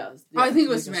 Yeah, yeah. Oh, I think it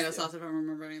was Make tomato us- sauce if I'm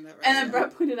remembering that right. And then yeah.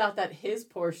 Brett pointed out that his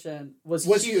portion was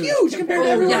Was huge huge compared to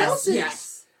Oh, everyone yes, else's.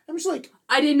 yes. I'm just like,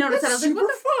 I didn't notice that's that. I was like,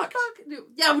 super what the fucked. fuck? Dude.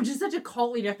 Yeah, which is such a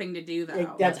cult leader thing to do,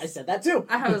 though. I said that too.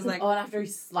 I was like, Oh, and after he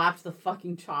slapped the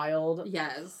fucking child.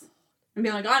 yes. and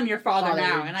being like, I'm your father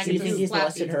now, and I Do can you think just he's slap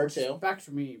molested you. her too? Back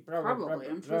to me. Probably.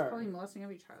 I'm sure he's probably molesting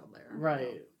every child there.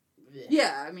 Right.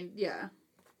 Yeah, I mean, yeah.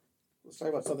 Let's talk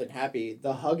about something happy.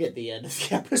 The hug at the end of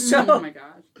the episode. Oh my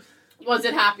gosh. Was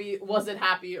it happy? Or was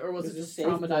it a just safe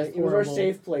traumatized? place. It was our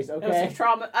safe place, It was okay?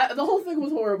 trauma. The whole thing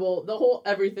was horrible. The whole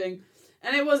everything,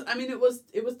 and it was. I mean, it was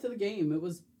to the game. It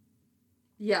was,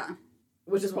 Yeah.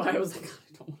 which is why I was like,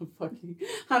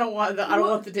 I don't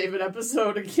want the David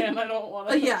episode again. I don't want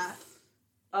to. Yeah.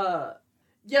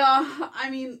 Yeah. I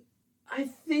mean, I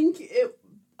think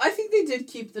they did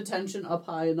keep the tension up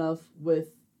high enough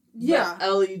with Yeah.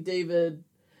 Ellie, David.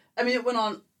 I mean, it went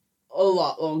on a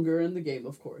lot longer in the game,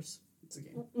 of course. It's a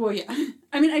game. Well, yeah.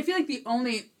 I mean, I feel like the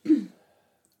only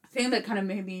thing that kind of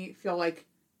made me feel like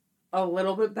a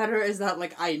little bit better is that,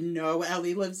 like, I know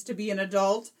Ellie lives to be an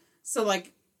adult, so,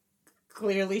 like,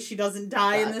 clearly she doesn't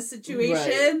die in this situation.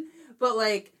 Right. But,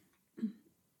 like,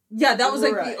 yeah, that was,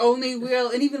 like, the only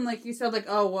real, and even, like, you said, like,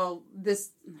 oh, well,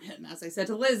 this, and as I said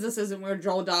to Liz, this isn't where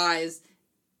Joel dies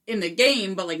in the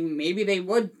game, but, like, maybe they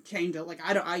would change it. Like,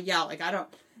 I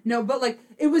don't know, but, like,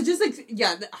 it was just, like,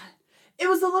 yeah. It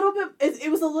was a little bit,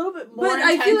 it was a little bit more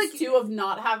intense, I feel like, too, of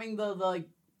not having the, like,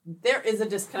 there is a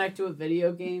disconnect to a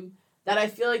video game that I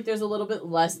feel like there's a little bit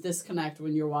less disconnect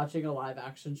when you're watching a live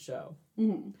action show.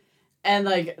 Mm-hmm. And,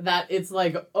 like, that it's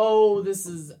like, oh, this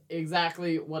is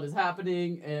exactly what is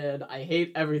happening, and I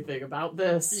hate everything about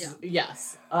this. Yeah.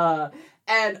 Yes.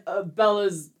 And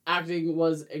Bella's acting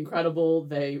was incredible.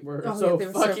 They were so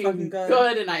fucking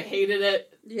good, and I hated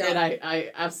it. Yeah. And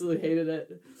I absolutely hated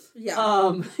it.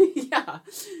 Yeah. Yeah.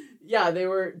 Yeah, they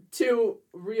were too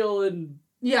real and...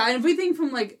 Yeah, and everything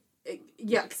from, like,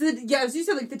 yeah, because, as you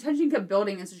said, like, the tension kept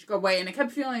building in such a good way, and it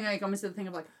kept feeling like almost the thing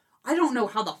of, like, I don't know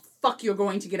how the fuck you're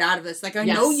going to get out of this. Like, I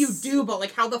know you do, but,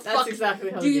 like, how the fuck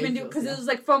exactly how do you even do? Because it was,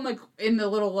 like, from, like, in the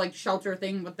little, like, shelter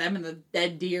thing with them and the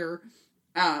dead deer,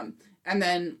 and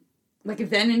then, like,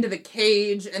 then into the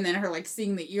cage, and then her, like,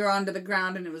 seeing the ear onto the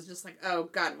ground, and it was just like, oh,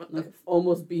 God, what the... Like,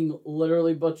 almost being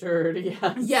literally butchered,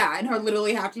 yeah. Yeah, and her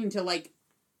literally having to, like,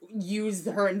 use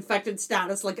her infected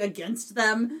status, like, against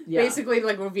them, basically,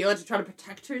 like, reveal it to try to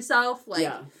protect herself,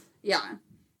 like, yeah.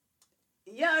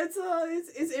 Yeah,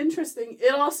 it's interesting.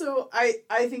 It also,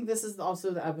 I think this is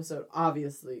also the episode,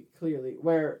 obviously, clearly,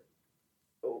 where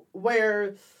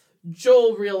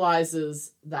Joel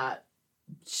realizes that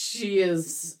she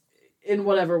is, in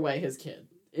whatever way, his kid.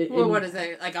 What is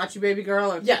it? Like, got you, baby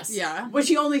girl? Or, yes. Yeah. Which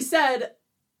he only said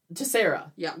to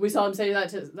Sarah. Yeah. We saw him say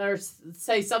that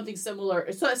say something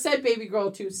similar. So it said baby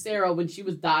girl to Sarah when she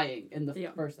was dying in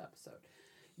the first episode.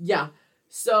 Yeah.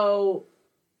 So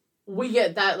we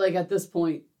get that, like, at this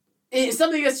point,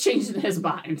 something has changed in his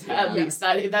mind, at least.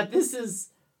 That this is...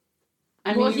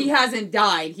 I mean, he hasn't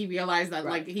died. He realized that,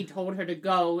 like, he told her to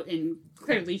go, and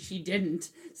clearly she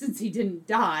didn't, since he didn't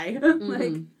die.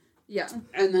 Like, yeah.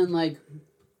 And then, like,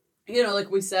 you know, like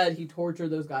we said, he tortured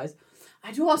those guys.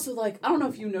 I do also, like, I don't know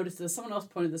if you noticed this, someone else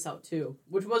pointed this out, too,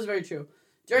 which was very true.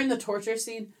 During the torture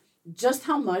scene, just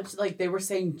how much, like, they were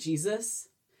saying Jesus.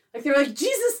 Like, they were like,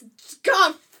 Jesus,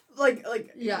 God, like,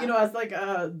 you know, as, like,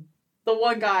 the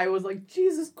one guy was like,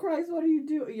 Jesus Christ, what are you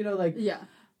doing? You know, like... Yeah.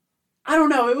 I don't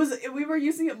know. We were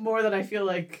using it more than I feel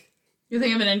like. You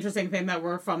think of an interesting thing that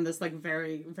we're from this, like,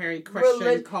 very, very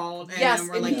Christian cult, and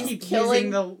we're, like, keep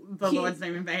using the Lord's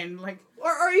name in vain, like...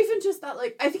 Or even just that,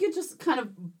 like, I think it just kind of,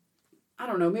 I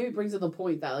don't know, maybe brings to the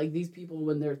point that, like, these people,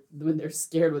 when they're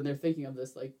scared, when they're thinking of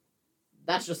this, like,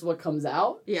 that's just what comes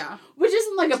out. Yeah. Which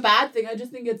isn't, like, a bad thing. I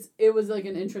just think it was, like,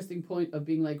 an interesting point of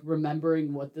being, like,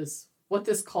 remembering what this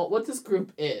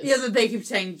group is. Yeah, that they keep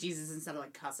saying Jesus instead of,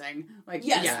 like, cussing. Like,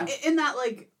 yes, yeah. In that,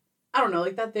 like, I don't know,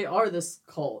 like, that they are this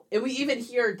cult. And we even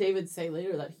hear David say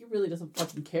later that he really doesn't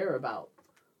fucking care about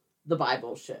the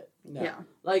Bible shit. No. Yeah.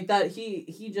 Like, that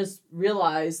he just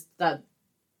realized that,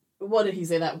 what did he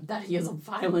say, that he has a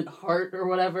violent heart or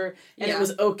whatever, and it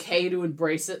was okay to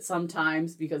embrace it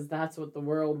sometimes because that's what the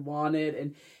world wanted.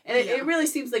 And it really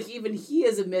seems like even he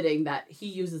is admitting that he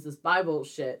uses this Bible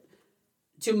shit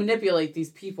to manipulate these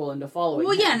people into following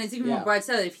him. Yeah, and it's even what Brad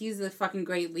said. If he's the fucking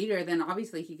great leader, then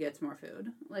obviously he gets more food.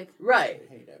 Like, right.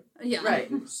 I hate it. Yeah.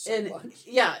 Right. So much.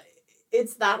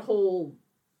 It's that whole...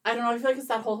 I don't know, I feel like it's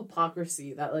that whole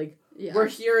hypocrisy that, like, we're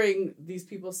hearing these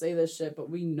people say this shit, but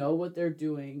we know what they're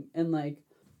doing. And, like...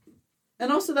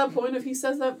 And also that point of he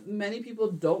says that many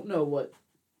people don't know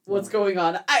what's going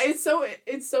on. It's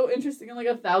so interesting in, like,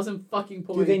 1,000 fucking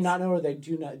points. Do they not know, or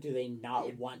do they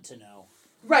not want to know?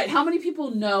 Right. How many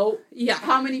people know? Yeah.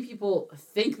 How many people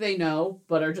think they know,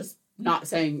 but are just not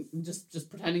saying, just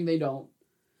pretending they don't?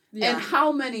 Yeah. And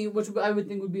how many, which I would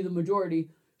think would be the majority,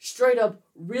 straight up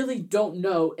really don't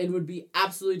know and would be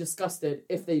absolutely disgusted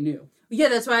if they knew. Yeah,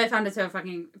 that's why I found it so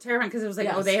fucking terrifying, because it was like,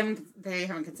 Yes. oh, they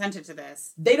haven't consented to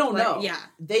this. They don't Like, know. yeah.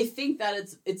 They think that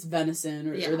it's venison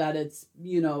or Yeah. that it's,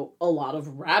 a lot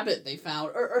of rabbit they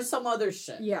found or some other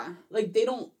shit. Yeah. Like, they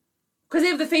don't... Because they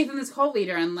have the faith in this cult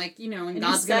leader, and and he God's going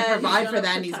to said he's provide for gonna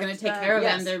them, and he's going to protect take them. care of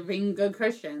Yes. them. They're being good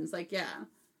Christians. Like, yeah.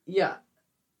 Yeah.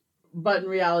 But in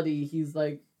reality, he's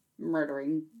like...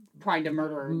 Trying to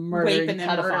murder, Murdering rape, and then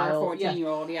murder a pedophile.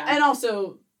 14-year-old, yeah. And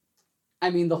also,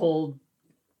 the whole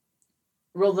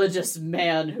religious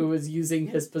man who is using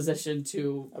his position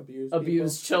to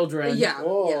abuse children. Yeah.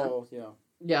 Oh, yeah.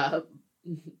 Yeah.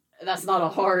 That's not a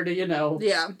hard,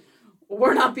 Yeah.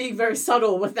 We're not being very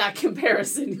subtle with that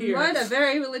comparison here. What, a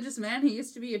very religious man? He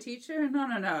used to be a teacher?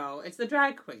 No. It's the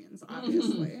drag queens,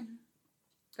 obviously.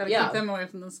 Gotta keep them away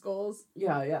from the skulls.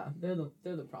 Yeah. They're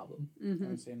the problem.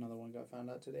 Mm-hmm. I see another one got found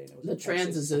out today. And it was The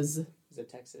transes is... It was a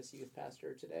Texas youth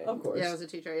pastor today. Of course. Yeah, I was a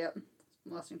teacher, yep.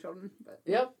 Molesting children, but...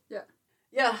 Yep. Yeah.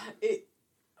 Yeah, It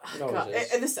always God,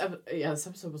 is. and this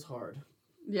episode was hard.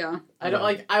 Yeah. I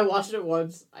don't I watched it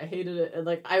once. I hated it, and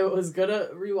I was gonna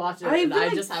rewatch it, and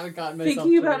I just haven't gotten myself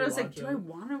thinking to about it. I was like, rewatch do I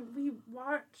want to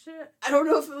rewatch it? I don't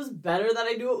know if it was better that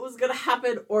I knew it was gonna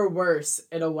happen or worse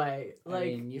in a way. Like, I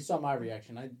mean, you saw my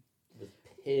reaction. I was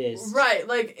pissed. right?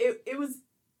 Like it was.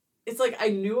 It's like I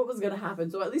knew it was gonna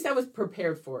happen, so at least I was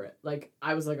prepared for it. Like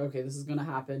I was like, okay, this is gonna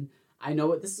happen. I know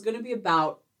what this is gonna be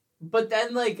about. But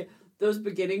then like those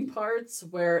beginning parts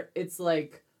where it's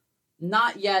like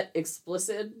not yet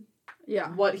explicit. Yeah.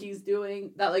 What he's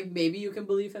doing, that like maybe you can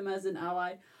believe him as an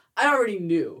ally. I already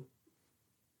knew.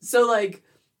 So like,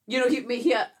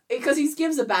 he because he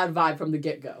gives a bad vibe from the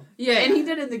get-go. Yeah. And he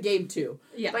did in the game too.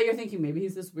 Yeah. But you're thinking maybe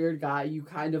he's this weird guy. You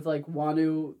kind of like want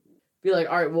to be like,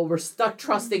 all right, well, we're stuck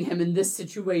trusting him in this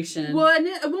situation. Well, and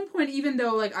at one point, even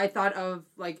though like I thought of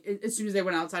like as soon as they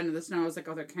went outside into the snow, I was like,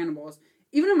 oh, they're cannibals.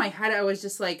 Even in my head, I was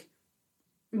just like,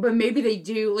 but maybe they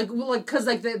do because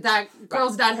that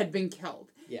girl's dad had been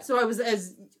killed. Yeah. So I was I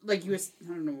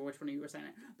don't know which one of you were saying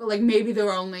it, but like maybe they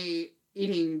were only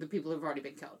eating the people who've already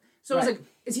been killed. So I was like,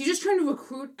 is he just trying to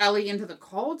recruit Ellie into the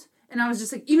cult? And I was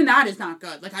just like, even that is not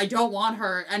good. Like, I don't want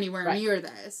her anywhere near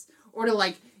this. Or to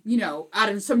like, out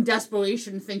of some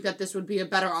desperation think that this would be a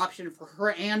better option for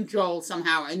her and Joel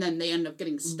somehow, and then they end up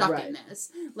getting stuck in this.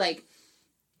 Like,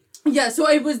 yeah, so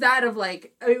it was that of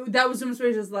like, that was almost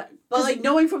just like... But like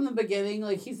knowing from the beginning,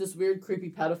 like he's this weird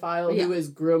creepy pedophile who is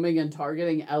grooming and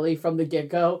targeting Ellie from the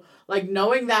get-go. Like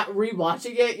knowing that,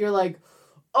 rewatching it, you're like,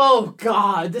 oh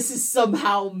god, this is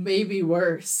somehow maybe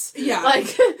worse. Yeah.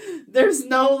 Like there's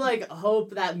no like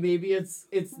hope that maybe it's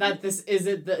that this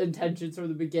isn't the intentions from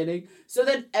the beginning. So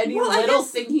then any little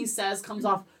thing he says comes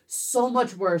off so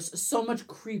much worse, so much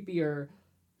creepier.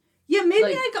 Yeah,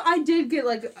 maybe I did get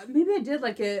like, maybe I did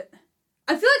like it.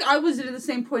 I feel like I was at the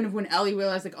same point of when Ellie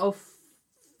realized like, oh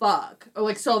fuck, or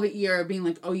like saw the ear being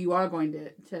like, oh, you are going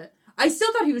to. I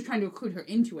still thought he was trying to recruit her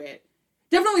into it.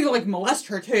 Definitely like molest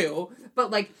her too,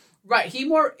 but like right. He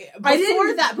more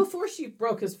before she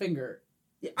broke his finger.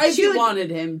 She wanted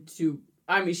him to.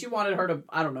 I mean, she wanted her to.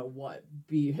 I don't know what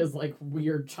be his like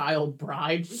weird child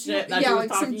bride shit. That he was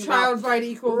like some about. child bride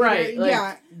equal. Right. Like,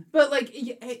 yeah, but like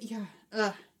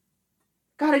yeah.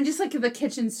 God, and just like the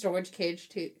kitchen storage cage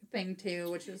thing too,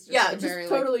 which is just very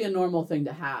totally a normal thing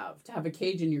to have a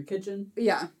cage in your kitchen.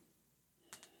 Yeah.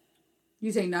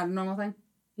 You saying not a normal thing?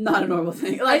 Not a normal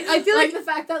thing. Like I feel like the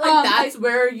fact that that's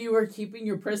where you were keeping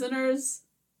your prisoners,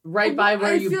 right by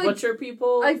where you butcher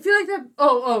people. I feel like that.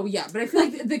 Oh yeah, but I feel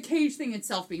like the cage thing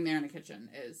itself being there in the kitchen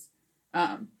is.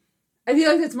 I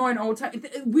feel like that's more an old time.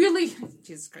 Weirdly,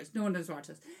 Jesus Christ, no one does watch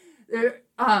this.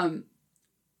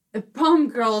 Palm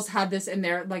Girls had this in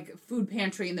their like food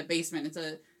pantry in the basement. It's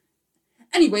a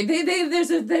anyway. There's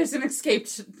an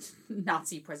escaped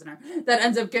Nazi prisoner that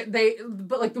ends up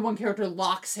but like the one character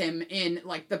locks him in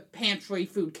like the pantry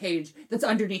food cage that's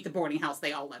underneath the boarding house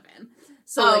they all live in.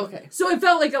 So okay. So it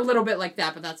felt like a little bit like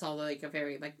that, but that's all like a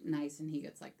very like nice, and he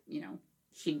gets like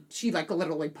she like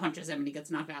literally punches him and he gets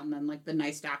knocked out, and then like the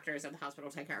nice doctors at the hospital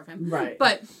take care of him. Right.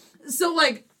 But so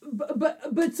like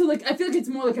but so like I feel like it's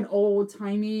more like an old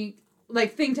timey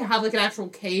like thing to have like an actual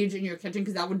cage in your kitchen,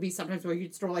 because that would be sometimes where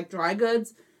you'd store like dry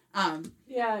goods.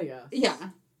 Yeah.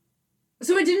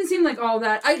 So it didn't seem like all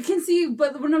that. I can see,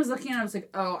 but when I was looking at it, I was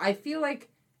like, oh, I feel like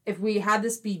if we had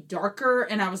this be darker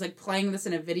and I was like playing this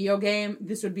in a video game,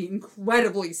 this would be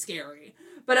incredibly scary.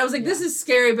 But I was like, this is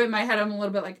scary, but in my head I'm a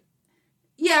little bit like,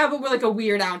 yeah, but we're like a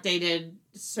weird, outdated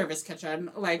service kitchen.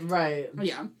 Like, right.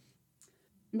 Yeah.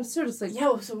 But sort of like,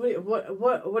 yeah, so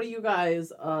what are you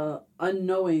guys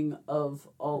unknowing of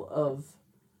all of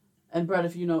And Brett,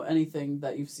 if you know anything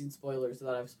that you've seen spoilers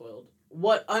that I've spoiled,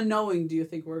 what unknowing do you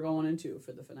think we're going into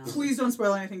for the finale? Please don't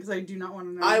spoil anything because I do not want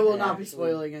to know. I will not Actually, be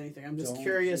spoiling anything. I'm just don't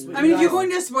curious. do what that. I mean, if you you're guys-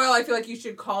 going to spoil, I feel like you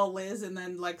should call Liz and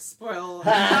then like spoil in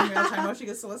real time while she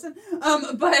gets to listen.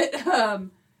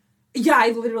 Yeah, I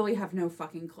literally have no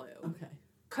fucking clue. Okay.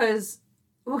 Cause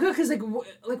like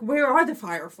where are the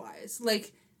Fireflies?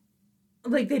 Like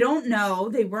they don't know.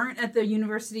 They weren't at the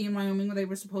university in Wyoming where they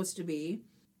were supposed to be.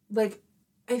 Like,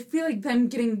 I feel like them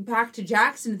getting back to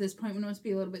Jackson at this point would must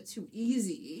be a little bit too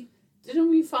easy. Didn't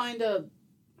we find a...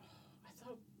 I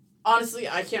thought... Honestly,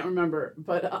 I can't remember,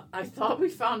 but I thought we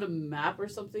found a map or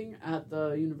something at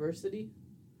the university.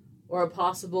 Or a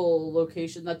possible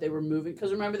location that they were moving.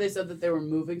 Because remember they said that they were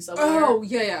moving somewhere? Oh,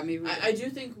 yeah, maybe. I do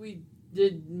think we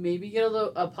did maybe get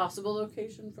a possible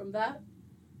location from that.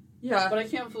 Yeah. But I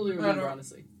can't fully remember, don't-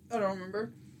 honestly. I don't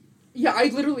remember. Yeah, I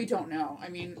literally don't know. I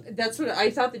mean, that's what I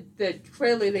thought the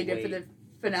trailer they did for the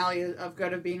finale of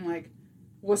Good of being like,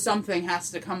 well, something has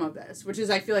to come of this, which is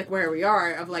I feel like where we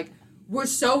are of like we've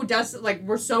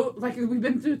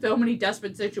been through so many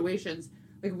desperate situations.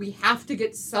 Like we have to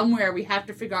get somewhere. We have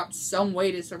to figure out some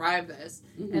way to survive this.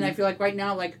 Mm-hmm. And I feel like right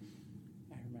now, like,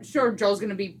 sure, Joel's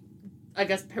gonna be, I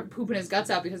guess, pooping his guts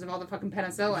out because of all the fucking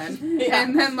penicillin. Yeah.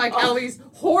 And then, like, Ellie's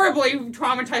horribly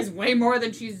traumatized way more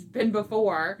than she's been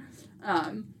before. I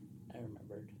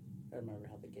remember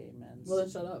how the game ends. Well, then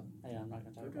shut up. I'm not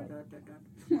going to talk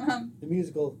about it. The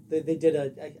musical, they did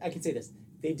I can say this.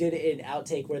 They did an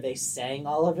outtake where they sang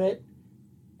all of it,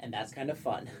 and that's kind of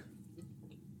fun.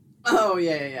 Oh,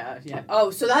 yeah.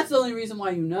 Oh, so that's the only reason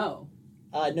why you know.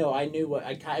 No, I knew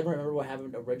I kind of remember what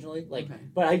happened originally. Like, Okay.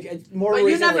 but I more But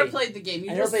recently. you never played the game.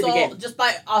 You I just never played the saw game. just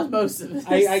by osmosis.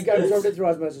 I absorbed it through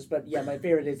osmosis, but yeah, my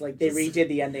favorite is like they redid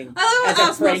the ending I as love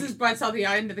a Osmosis prank. bites out the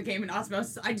end of the game in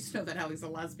Osmosis. I just know that Ellie's a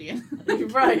lesbian.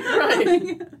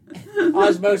 Right.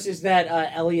 Osmosis that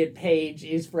Elliot Page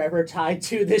is forever tied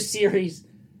to this series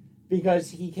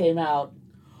because he came out.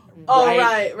 Oh,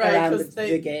 right, around 'cause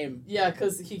the game. Yeah,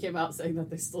 because he came out saying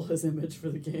that they stole his image for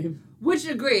the game. Which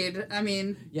agreed. I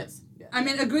mean, Yes. Yeah. I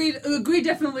mean, agreed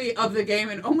definitely of the game,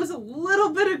 and almost a little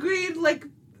bit agreed, like,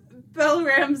 Belle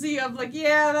Ramsey of, like,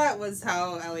 yeah, that was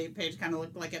how Elliot Page kind of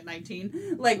looked like at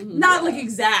 19. Like, Mhm. not, like,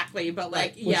 exactly, but,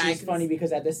 like, Which yeah. is funny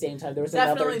because at the same time there was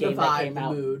Definitely another the game that vibe, came the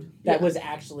out mood. that was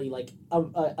actually like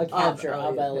a capture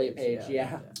of Elliot Page.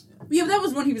 Yeah. Yeah, but that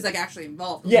was when he was, like, actually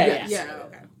involved. Yeah.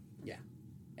 Okay.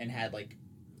 And had like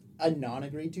a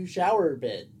non-agreed to shower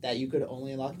bit that you could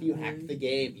only unlock if you hacked the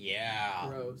game. Yeah.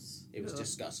 Gross. It was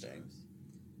disgusting.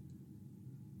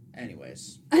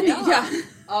 Anyways, Yeah.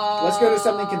 let's go to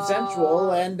something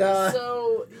consensual and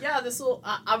So yeah, this will.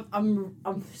 I'm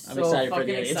so excited for fucking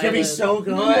the excited. It's gonna be so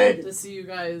good. to see you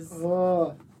guys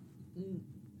Oh.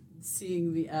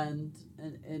 seeing the end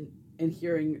and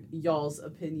hearing y'all's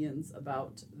opinions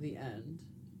about the end.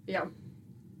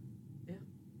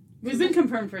 We've been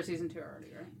confirmed for season 2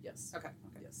 already, right? Yes. Okay.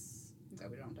 Yes. So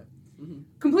we don't have to. Mm-hmm.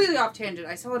 Completely off tangent.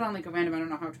 I saw it on, like, a random, I don't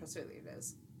know how trustworthy it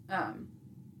is.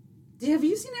 Have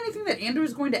you seen anything that Andor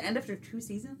is going to end after 2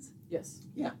 seasons? Yes.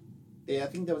 Yeah, I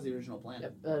think that was the original plan.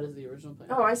 Yep. That is the original plan.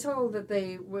 Oh, I saw that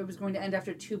it was going to end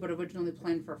after 2, but originally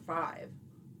planned for 5. I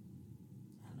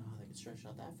don't know how they could stretch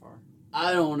out that far.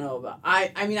 I don't know about.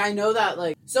 I mean, I know that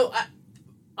like. So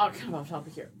I'm kind of off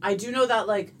topic here. I do know that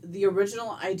like the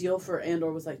original ideal for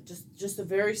Andor was like just a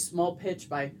very small pitch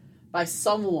by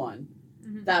someone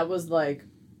Mhm. that was like,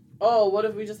 oh, what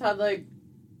if we just had like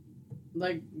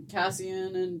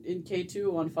Cassian and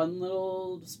K2 on fun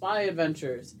little spy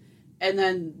adventures, and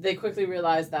then they quickly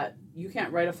realized that you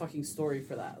can't write a fucking story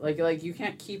for that. Like you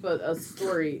can't keep a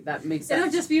story that makes sense.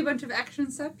 It'll just be a bunch of action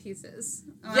set pieces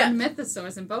on Yeah.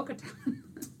 Mythosaurs and Bo-Katan.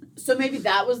 So maybe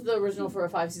that was the original for a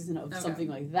 5 season of Okay. something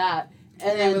like that.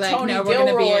 And And then we're like, Tony no, we're going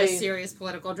to be Gilroy, a serious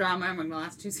political drama, and we're going to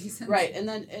last 2 seasons. right?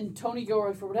 And Tony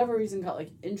Gilroy, for whatever reason, got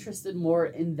like interested more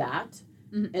in that,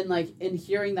 Mhm. and like in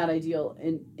hearing that ideal,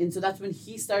 and so that's when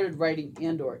he started writing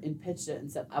Andor and pitched it and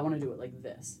said, "I want to do it like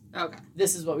this. Okay.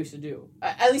 This is what we should do.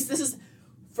 At least this is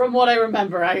from what I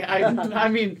remember. I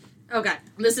mean, Okay.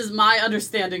 this is my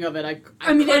understanding of it. I mean,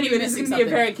 could be anyway, this is missing going to be a something.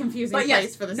 very confusing But yes,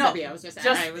 place for the no, Sibi. I was just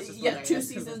Just, I was just yeah, wondering. 2 It's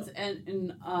seasons, cool.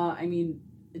 and I mean,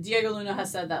 Diego Luna has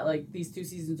said that like these 2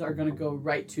 seasons are going to go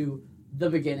right to the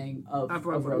beginning of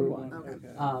Rogue One.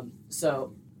 Okay.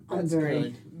 So I'm That's very,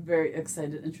 good. very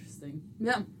excited. Interesting.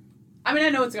 Yeah. I mean, I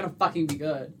know it's gonna fucking be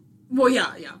good. Well,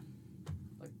 yeah.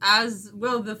 As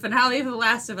will the finale of The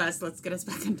Last of Us. Let's get us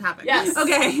back on topic. Yes.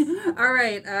 Okay. All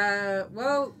right.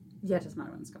 Well, yeah, it doesn't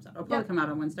matter when this comes out. It'll probably come out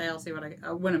on Wednesday. I'll see when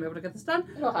I'm able to get this done.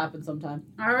 It'll happen sometime.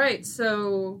 All right.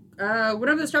 So,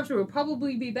 whenever this drops, we'll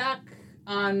probably be back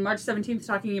on March 17th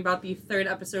talking about the 3rd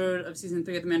episode of Season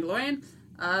 3 of The Mandalorian.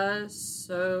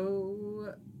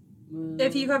 So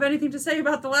if you have anything to say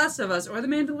about The Last of Us, or The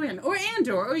Mandalorian, or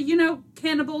Andor, or,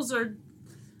 cannibals, or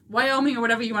Wyoming, or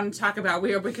whatever you want to talk about,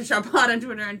 we are Brickashaw Pod on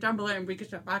Twitter and Tumblr, and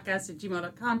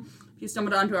brickashawpodcast@gmail.com. If you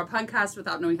stumbled onto our podcast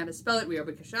without knowing how to spell it, we are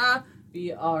Brickashaw.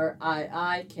 BRIIKASAK.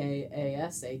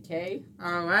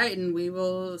 All right, and we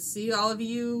will see all of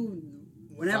you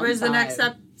whenever is the next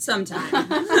sometime. Bye.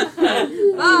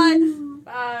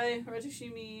 Bye.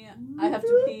 Rajashimi. I have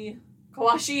to pee.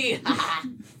 Kawashi.